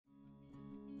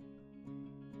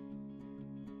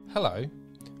Hello,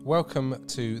 welcome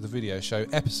to the video show,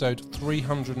 episode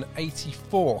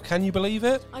 384. Can you believe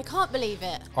it? I can't believe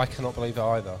it. I cannot believe it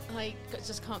either. I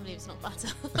just can't believe it's not butter.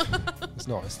 It's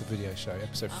not, it's the video show,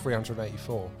 episode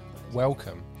 384.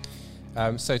 Welcome.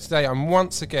 So today I'm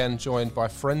once again joined by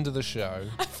friend of the show.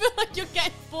 I feel like you're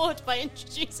getting bored by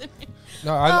introducing me.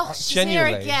 No, I she's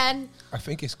genuinely, here again. I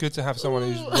think it's good to have someone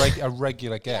who's a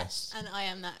regular guest. And I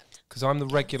am that. Because I'm the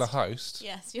regular host.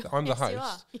 Yes, I'm the yes,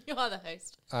 host. You are the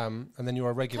host. And then you're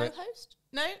a regular... Co-host?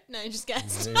 No, just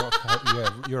guest.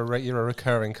 You're a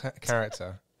recurring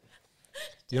character.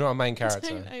 You're not a main character.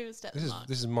 Don't overstep the mark.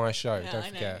 This is my show. Yeah, don't I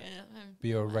know, forget. yeah,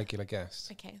 Be a regular guest.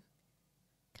 Okay.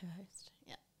 Co-host.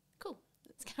 Yeah. Cool.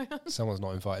 Let's carry on. Someone's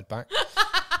not invited back.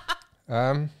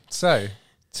 So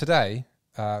today,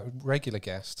 regular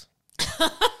guest,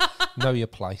 know your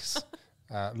place.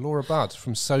 Laura Budd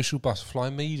from Social Butterfly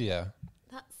Media.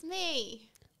 That's me.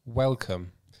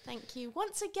 Welcome. Thank you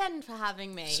once again for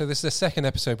having me. So this is the second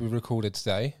episode we've recorded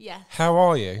today. Yes. How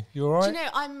are you? You all right? Do you know,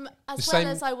 I'm as The well same-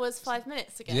 as I was 5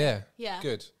 minutes ago. Yeah. Yeah.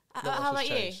 Good. Not much How has about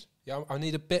you? changed. Yeah, I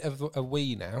need a bit of a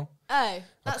wee now. Oh,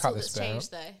 that's cut all this that's bit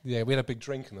changed though. Yeah, we had a big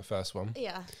drink in the first one.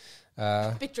 Yeah.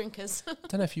 Big drinkers.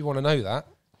 Don't know if you want to know that.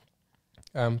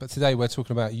 But today we're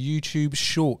talking about YouTube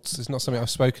Shorts. It's not something I've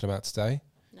spoken about today.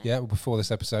 No. Yeah, well, before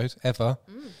this episode, ever.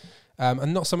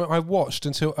 And not something I watched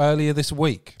until earlier this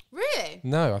week. Really?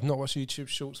 No, I've not watched YouTube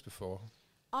Shorts before.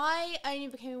 I only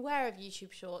became aware of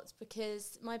YouTube Shorts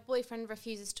because my boyfriend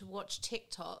refuses to watch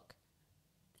TikTok.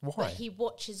 Why? But he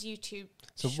watches YouTube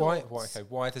So Shorts.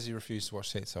 why does he refuse to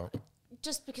watch TikTok?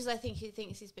 Just because I think he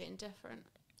thinks he's being different.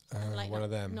 One of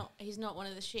them. He's not one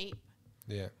of the sheep.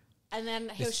 Yeah. And then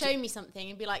he'll It's show me something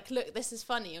and be like, look, this is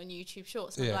funny on YouTube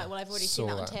Shorts. And Yeah, I'm like, well, I've already seen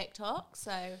saw that on that. TikTok.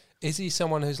 So Is he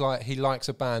someone who's like, he likes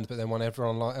a band, but then when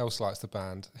everyone else likes the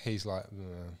band, he's like,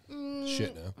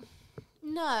 shit now.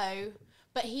 no.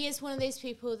 But he is one of those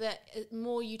people that the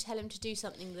more you tell him to do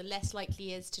something, the less likely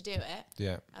he is to do it,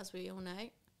 Yeah. as we all know.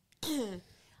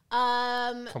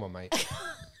 Come on, mate.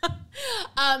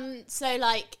 So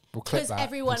like, We'll clip because that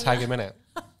everyone and tag him in it.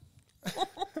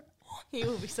 he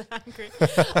will be so angry.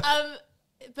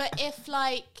 But if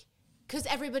like, because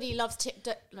everybody loves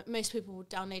TikTok, like most people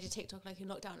downloaded TikTok like in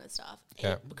lockdown and stuff.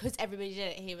 Yeah. Because everybody did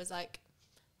it, he was like,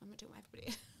 I'm not doing what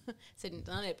everybody. So he didn't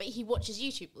download it, but he watches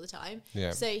YouTube all the time.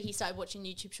 Yeah. So he started watching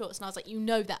YouTube Shorts, and I was like, you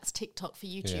know, that's TikTok for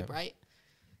YouTube, Yeah. right?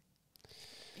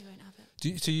 You won't have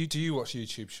it. Do you watch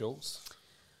YouTube Shorts?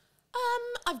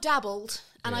 I've dabbled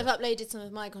and Yeah. I've uploaded some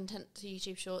of my content to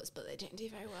YouTube Shorts, but they don't do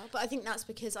very well. But I think that's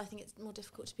because I think it's more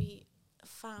difficult to be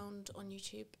found on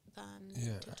YouTube than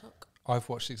Yeah. TikTok. I've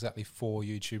watched exactly 4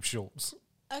 YouTube Shorts.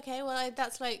 Okay, well,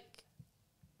 that's like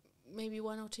maybe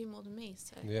 1 or 2 more than me.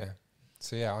 So Yeah.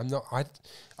 So yeah, I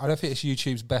don't think it's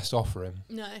YouTube's best offering.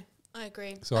 no, I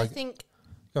agree. So I I- think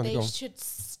Go on, they go on. should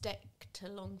stick to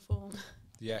long form.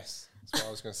 Yes, that's what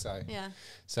I was going to say. Yeah.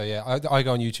 So yeah, I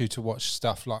go on YouTube to watch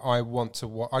stuff like I go on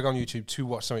YouTube to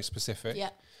watch something specific.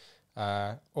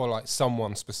 Yeah. Or like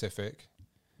someone specific.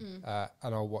 And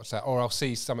I'll watch that, or I'll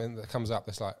see something that comes up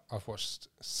that's like I've watched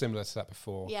similar to that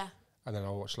before. Yeah. And then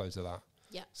I'll watch loads of that.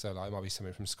 Yeah. So like it might be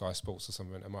something from Sky Sports or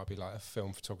something. It might be like a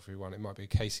film photography one. It might be a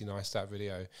Casey Neistat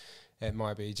video. It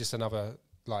might be just another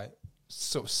like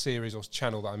sort of series or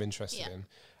channel that I'm interested in.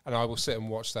 And I will sit and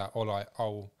watch that, or like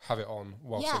I'll have it on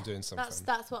whilst I'm doing something.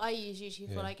 That's what I use YouTube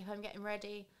Yeah. for. Like if I'm getting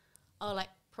ready, I'll like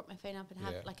prop my phone up and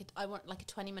have Yeah. I want like a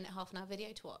 20-minute, half-an-hour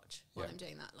video to watch while Yeah. I'm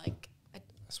doing that. Like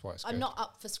That's why it's I'm good. not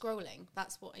up for scrolling.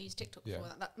 That's what I use TikTok Yeah.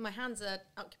 for. My hands are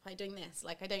occupied doing this.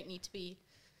 Like I don't need to be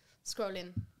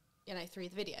scrolling, through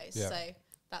the videos. Yeah. So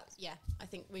that's I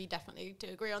think we definitely do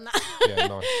agree on that. Yeah,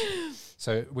 nice.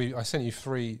 So I sent you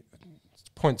 3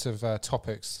 points of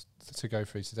topics to go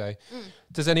through today.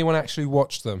 Does anyone actually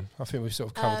watch them? I think we've sort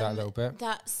of covered that a little bit.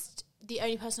 That's the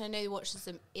only person I know who watches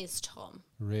them is Tom.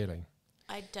 Really?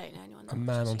 I don't know anyone. That A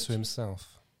man watches unto YouTube.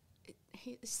 himself.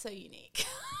 He's so unique.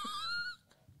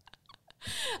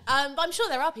 But I'm sure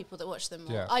there are people that watch them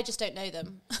more. Yeah. I just don't know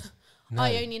them. No.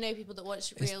 I only know people that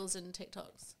watch Reels and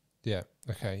TikToks. Yeah.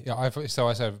 Okay. Yeah. I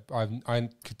said I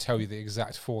could tell you the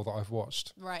exact 4 that I've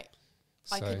watched. Right.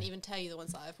 I So, couldn't even tell you the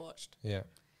ones that I've watched. Yeah.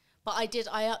 But I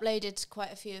uploaded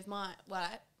quite a few of my,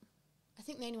 I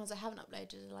think the only ones I haven't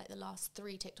uploaded are like the last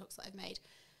 3 TikToks that I've made.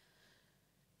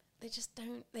 They just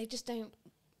don't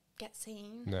get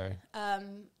seen. No.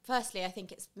 Firstly, I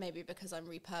think it's maybe because I'm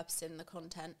repurposing the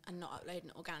content and not uploading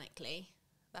it organically.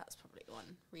 That's probably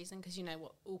one reason, because you know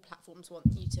what all platforms want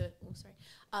you to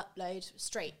upload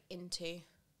straight into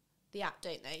the app,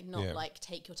 don't they? Not like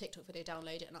take your TikTok video,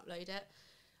 download it and upload it.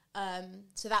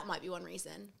 So that might be one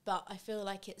reason. But I feel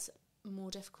like it's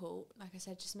more difficult, like I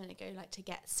said just a minute ago, like to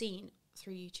get seen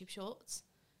through YouTube Shorts,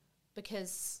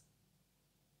 because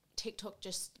TikTok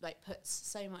just like puts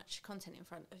so much content in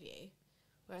front of you,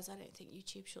 whereas I don't think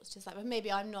YouTube Shorts does that. But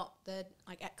maybe I'm not the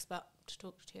like expert to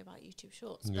talk to you about YouTube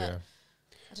Shorts. Yeah. But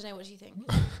I don't know. What do you think?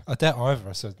 I doubt either of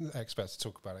us are experts to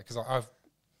talk about it, because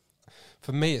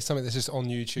for me, it's something that's just on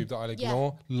YouTube that I'd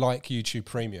ignore, like YouTube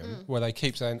Premium, where they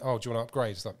keep saying, "Oh, do you want to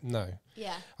upgrade?" It's like, no.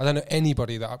 Yeah. I don't know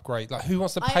anybody that upgrade. Like, who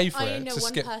wants to pay for it? I know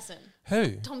one person.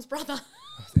 Who? Tom's brother.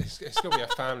 It's got to be a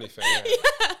family thing.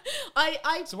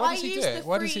 Yeah. So why does he do it?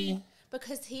 Why does he?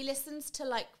 Because he listens to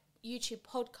like YouTube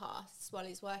podcasts while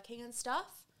he's working and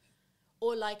stuff,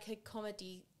 or like a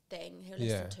comedy thing. He'll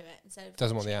listen to it instead of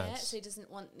doesn't want the watching ads. it, so he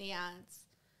doesn't want the ads.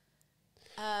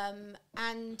 And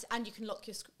you can lock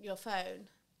your phone.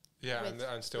 Yeah,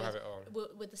 and still have it on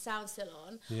with the sound still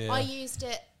on. Yeah. I used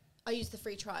the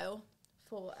free trial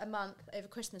for a month over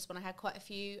Christmas when I had quite a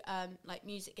few like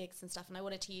music gigs and stuff, and I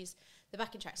wanted to use the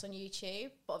backing tracks on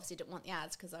YouTube, but obviously didn't want the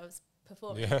ads because I was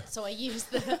performing. Yeah. So I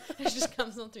used it just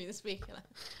comes on through the speaker.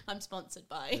 I'm sponsored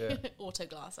by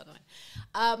Autoglass, I don't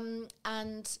know.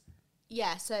 And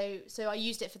yeah, so I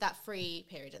used it for that free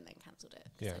period and then cancelled it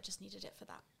because I just needed it for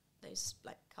those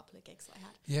like couple of gigs that I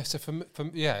had. Yeah, so for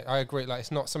I agree. Like,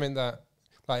 it's not something that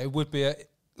like it would be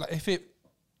like if it.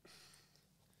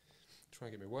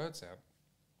 Trying to get my words out,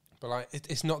 but like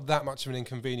it's not that much of an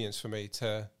inconvenience for me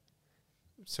to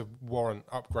warrant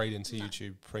upgrading to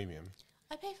YouTube Premium.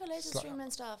 I pay for loads of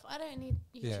streaming stuff. I don't need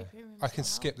YouTube Premium. I can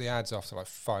skip the ads after like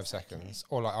 5 seconds,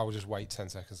 or like I'll just wait 10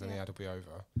 seconds and the ad will be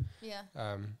over. Yeah.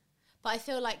 But I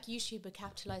feel like YouTube are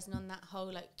capitalising on that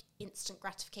whole like instant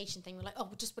gratification thing. We're like, oh,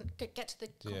 we just want to get to the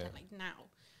content like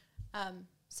now.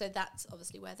 So that's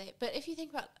obviously where they. But if you think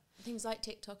about things like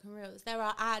TikTok and Reels, there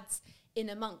are ads in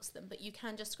amongst them, but you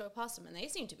can just scroll past them, and they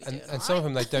seem to be doing. And some of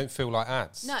them they don't feel like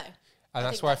ads. No. And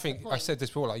that's why I think I said this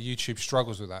before. Like, YouTube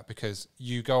struggles with that because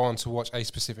you go on to watch a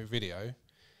specific video.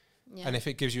 Yeah. And if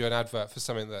it gives you an advert for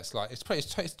something that's like it's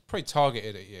pretty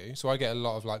targeted at you, so I get a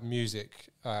lot of like music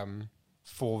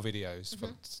for videos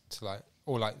to like,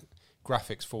 or like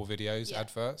graphics for videos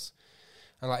adverts,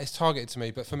 and like it's targeted to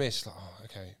me. But for me, it's like, oh,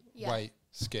 okay, wait,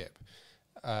 skip.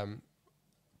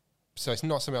 So it's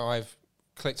not something I've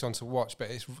clicked on to watch,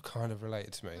 but it's kind of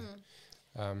related to me.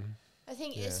 I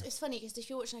think it's funny because if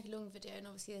you're watching like a long video and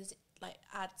obviously there's like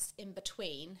ads in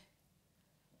between,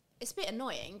 it's a bit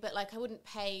annoying, but like I wouldn't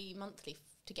pay monthly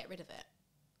to get rid of it.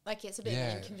 Like, it's a bit of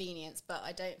an inconvenience, but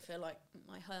I don't feel like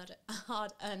my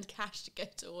hard-earned cash to go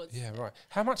towards it. Right.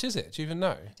 How much is it? Do you even know?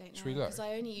 I don't know, because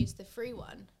I only use the free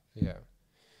one. Yeah.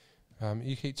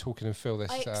 You keep talking and fill this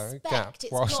I gap. expect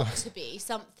it's got to be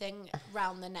something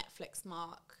around the Netflix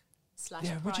mark /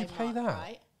 Prime would you pay mark, that?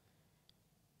 right?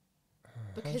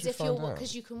 Because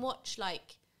because you can watch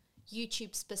like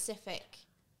YouTube specific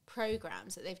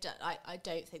programs that they've done. I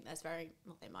don't think there's there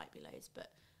might be loads,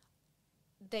 but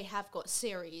they have got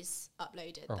series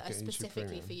uploaded that are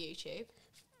specifically for YouTube.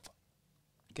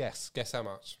 Guess how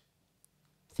much?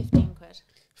 15 quid.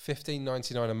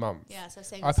 $15.99 a month. Yeah, so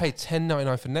same. I pay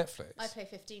 $10.99 for Netflix. I pay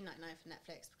 $15.99 for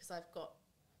Netflix because I've got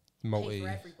multi pay for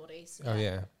everybody. So oh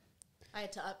yeah. I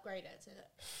had to upgrade it to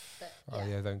that. But oh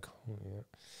yeah, don't call me yet.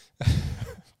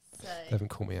 So they haven't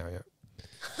called me out yet.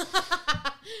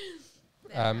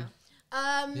 Yeah.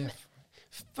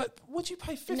 But would you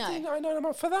pay $15.99 a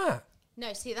month for that?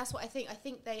 No, see, that's what I think. I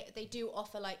think they do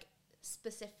offer like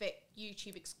specific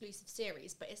YouTube exclusive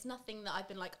series, but it's nothing that I've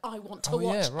been like, I want to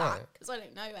watch that because I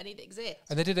don't know any that exist.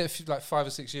 And they did it like 5 or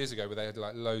 6 years ago, where they had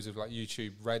like loads of like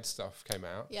YouTube Red stuff came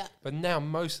out. Yeah. But now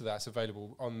most of that's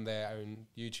available on their own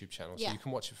YouTube channel, so you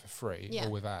can watch it for free or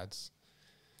with ads.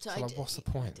 So like, what's the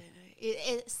point? I don't know.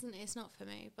 It's not for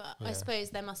me, but I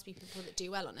suppose there must be people that do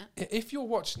well on it. If you're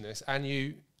watching this and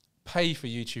you pay for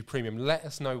YouTube Premium, let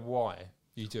us know why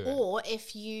you do it. Or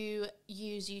if you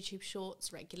use YouTube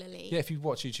Shorts regularly. Yeah, if you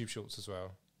watch YouTube Shorts as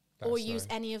well. Or use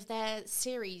any of their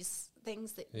series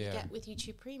things that you get with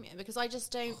YouTube Premium, because I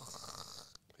just don't.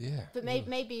 Yeah. But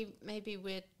maybe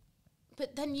we're.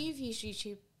 But then you've used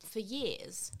YouTube for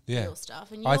years for your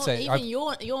stuff, and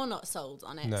you're not sold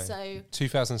on it. No. So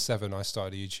 2007, I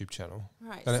started a YouTube channel,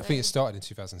 right? And I think it started in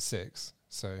 2006.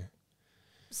 So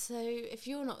if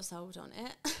you're not sold on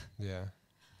it, yeah.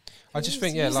 I just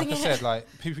think, like I said, like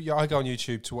people, I go on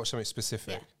YouTube to watch something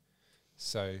specific. Yeah.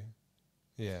 So,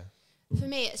 yeah. For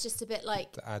me, it's just a bit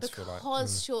like, the ads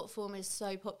because short form is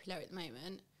so popular at the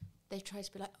moment, they've tried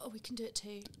to be like, oh, we can do it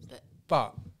too.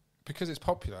 But because it's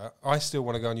popular, I still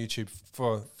want to go on YouTube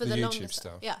for the YouTube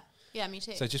stuff. Yeah, yeah, me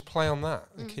too. So just play on that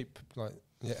and keep like,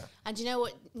 yeah. And you know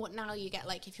what now you get,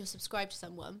 like if you're subscribed to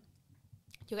someone,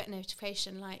 you'll get a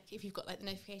notification, like if you've got like the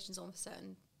notifications on for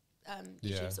certain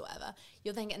YouTubes or whatever,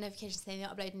 you'll then get a notification saying they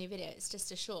upload a new video. It's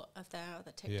just a short of their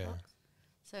other TikTok.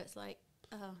 So it's like,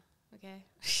 oh, okay.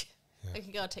 I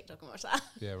can go on TikTok and watch that.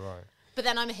 Yeah, right. But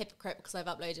then I'm a hypocrite because I've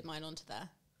uploaded mine onto there.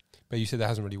 But you said that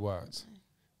hasn't really worked.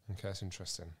 No. Okay, that's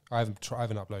interesting. I haven't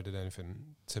uploaded anything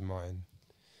to mine.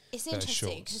 It's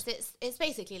interesting because it's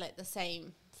basically like the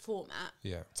same format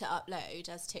to upload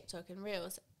as TikTok and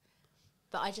Reels.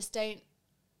 But I just don't,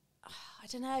 I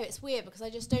don't know, it's weird because I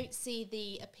just don't see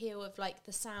the appeal of like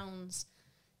the sounds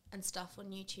and stuff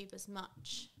on YouTube as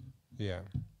much. Yeah.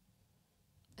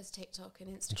 As TikTok and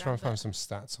Instagram. I'm trying to find some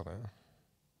stats on it.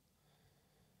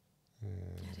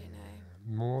 I don't know.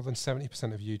 More than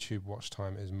 70% of YouTube watch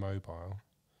time is mobile.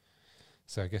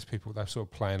 So I guess people, they're sort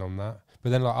of playing on that. But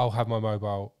then like I'll have my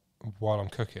mobile while I'm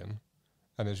cooking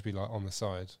and it'll just be like on the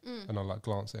side and I'll like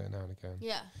glance at it now and again.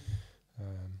 Yeah.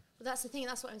 But that's the thing,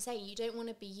 that's what I'm saying. You don't want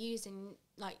to be using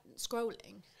like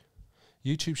scrolling.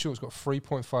 YouTube Shorts got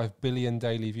 3.5 billion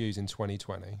daily views in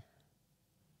 2020.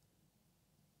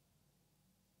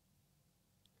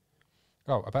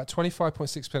 Oh, about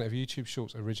 25.6% of YouTube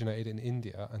Shorts originated in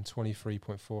India and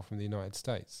 23.4% from the United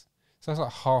States. So that's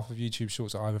like half of YouTube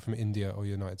Shorts are either from India or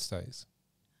United States.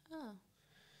 Oh.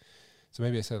 So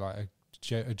maybe it's a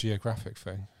geographic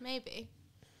thing. Maybe.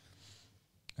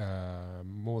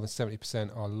 More than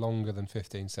 70% are longer than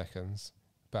 15 seconds,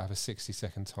 but have a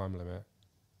 60-second time limit.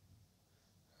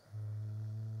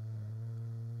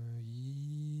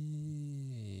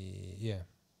 Yeah.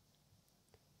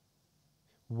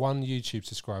 One YouTube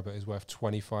subscriber is worth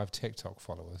 25 TikTok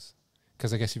followers.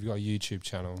 Because I guess if you've got a YouTube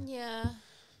channel. Yeah.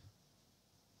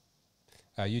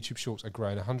 YouTube Shorts are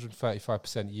growing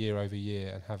 135% year over year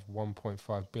and have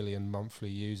 1.5 billion monthly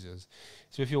users.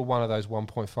 So if you're one of those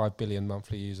 1.5 billion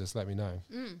monthly users, let me know.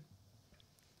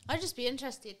 I'd just be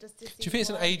interested just to see. Do you think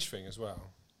it's an age thing as well?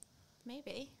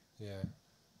 Maybe. Yeah.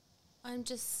 I'm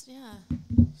just,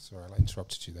 Sorry, I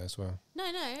interrupted you there as well. No,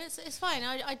 it's fine.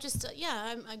 I just,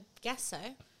 I guess so.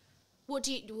 What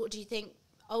do you think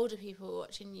older people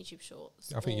watching YouTube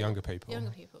Shorts? I think younger people. Younger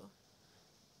people.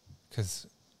 Because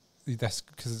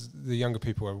the younger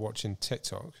people are watching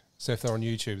TikTok. So if they're on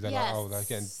YouTube, they're like, oh, they're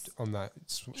getting on that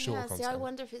short content. See, I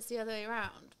wonder if it's the other way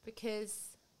around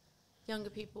because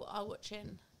younger people are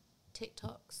watching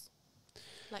TikToks.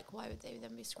 Like, why would they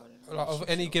then be scrolling? Like, of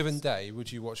any given day,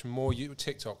 would you watch more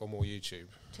TikTok or more YouTube?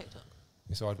 TikTok.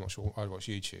 So I'd watch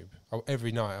YouTube.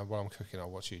 Every night while I'm cooking,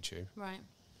 I'll watch YouTube. Right.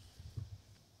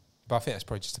 But I think that's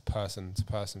probably just a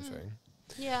person-to-person thing.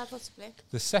 Yeah, possibly.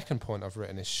 The second point I've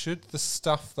written is, should the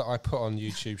stuff that I put on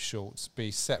YouTube Shorts be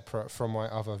separate from my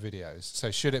other videos?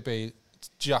 So should it be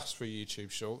just for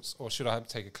YouTube Shorts, or should I have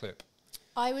to take a clip?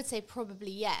 I would say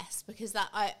probably yes, because that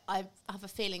I have a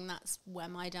feeling that's where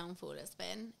my downfall has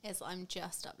been, is I'm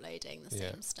just uploading the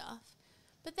same stuff.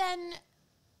 But then,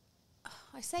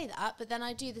 I say that, but then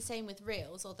I do the same with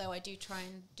Reels, although I do try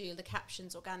and do the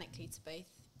captions organically to both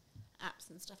apps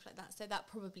and stuff like that. So that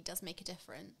probably does make a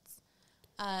difference.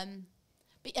 But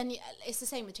it's the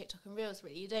same with TikTok and Reels,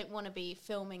 really. You don't want to be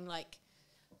filming like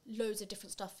loads of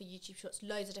different stuff for YouTube Shorts,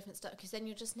 loads of different stuff, because then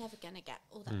you're just never going to get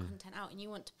all that content out, and you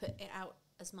want to put it out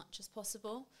as much as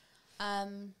possible. So I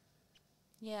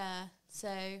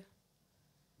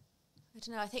don't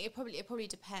know. I think it probably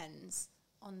depends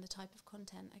on the type of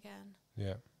content again.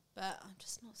 Yeah. But I'm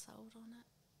just not sold on it.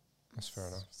 That's fair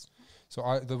enough. So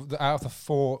out of the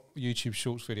 4 YouTube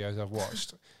Shorts videos I've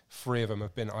watched, 3 of them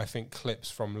have been, I think,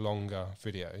 clips from longer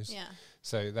videos. Yeah.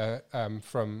 So they're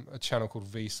from a channel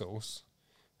called Vsauce,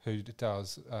 who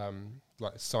does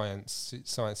like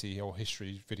sciencey or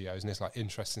history videos, and it's like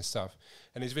interesting stuff.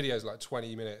 And his videos are like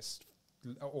 20 minutes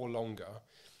or longer,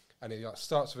 and it like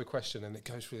starts with a question and it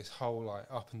goes through this whole like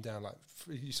up and down, like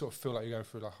you sort of feel like you're going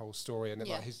through the whole story, and then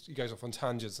he goes off on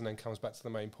tangents and then comes back to the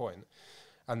main point.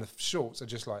 And the shorts are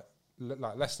just like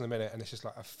less than a minute, and it's just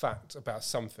like a fact about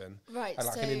something, right? And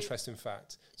like an interesting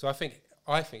fact. So I think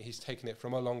he's taken it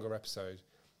from a longer episode,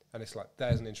 and it's like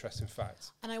there's an interesting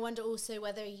fact. And I wonder also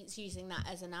whether he's using that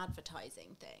as an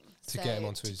advertising thing to get them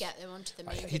onto the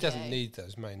main. He doesn't need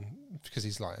those main, because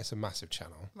he's like, it's a massive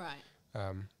channel, right?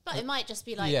 But it might just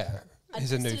be like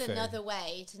it's a new thing. Another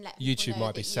way to let YouTube people know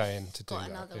might be saying to do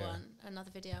that.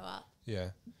 Another video up. Yeah,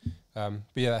 but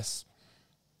yeah, that's.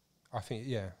 I think,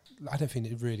 I don't think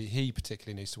he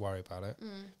particularly needs to worry about it.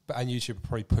 And YouTube are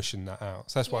probably pushing that out.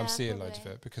 So that's why I'm seeing loads of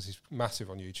it, because he's massive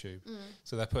on YouTube.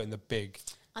 So they're putting the big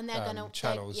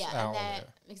channels out on it.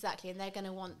 Exactly, and they're going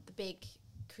to want the big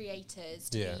creators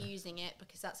to be using it,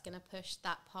 because that's going to push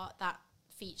that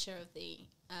feature of the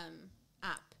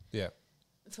app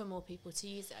for for more people to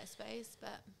use it, I suppose.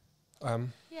 But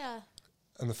Yeah.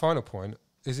 And the final point,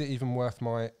 is it even worth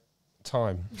my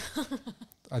time?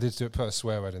 I did put a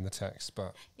swear word in the text,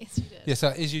 but... Yes, you did. Yes,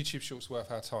 is YouTube Shorts worth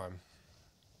our time?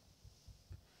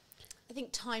 I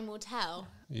think time will tell.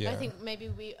 Yeah. I think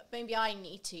maybe I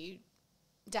need to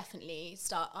definitely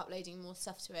start uploading more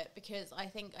stuff to it, because I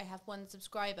think I have one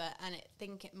subscriber and I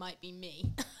think it might be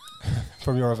me.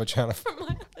 From your other channel. From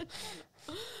my other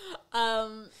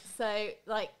channel. So,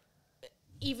 like,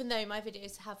 even though my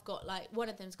videos have got, like, one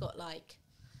of them's got, like,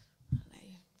 I don't know,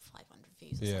 500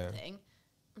 views or something,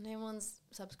 no one's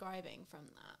subscribing from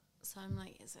that. So I'm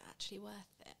like, is it actually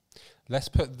worth it? Let's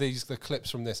put the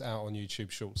clips from this out on YouTube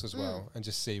Shorts as well and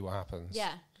just see what happens.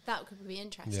 Yeah, that could be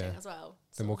interesting as well.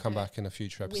 Then we'll come back in a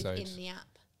future episode within the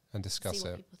app and discuss see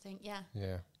what it. people think. Yeah.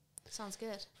 Yeah. Sounds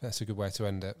good. That's a good way to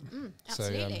end it.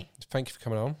 Absolutely. So thank you for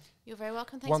coming on. You're very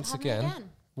welcome. Thanks Once for having again, me again.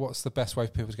 What's the best way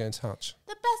for people to get in touch?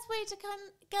 The best way to come...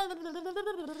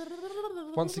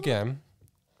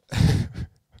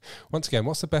 Once again,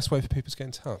 what's the best way for people to get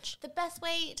in touch? The best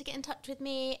way to get in touch with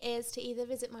me is to either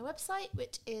visit my website,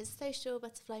 which is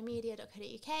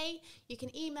socialbutterflymedia.co.uk. You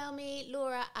can email me,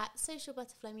 Laura at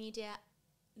socialbutterflymedia,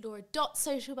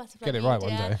 laura.socialbutterflymedia Get it right one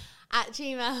day. at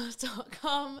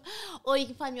gmail.com, or you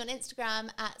can find me on Instagram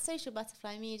at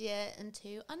socialbutterflymedia and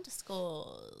 2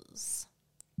 underscores.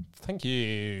 Thank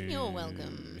you. You're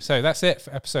welcome. So that's it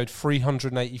for episode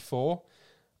 384.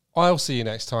 I'll see you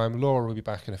next time. Laura will be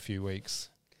back in a few weeks.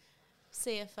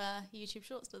 See if YouTube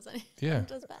Shorts does anything. Yeah,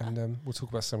 does better. and we'll talk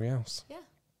about something else. Yeah,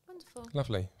 wonderful.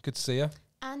 Lovely. Good to see you.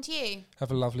 And you.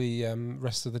 Have a lovely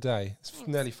rest of the day. It's Thanks.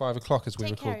 nearly 5 o'clock as we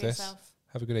Take care record of this. yourself.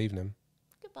 Have a good evening.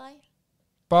 Goodbye.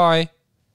 Bye.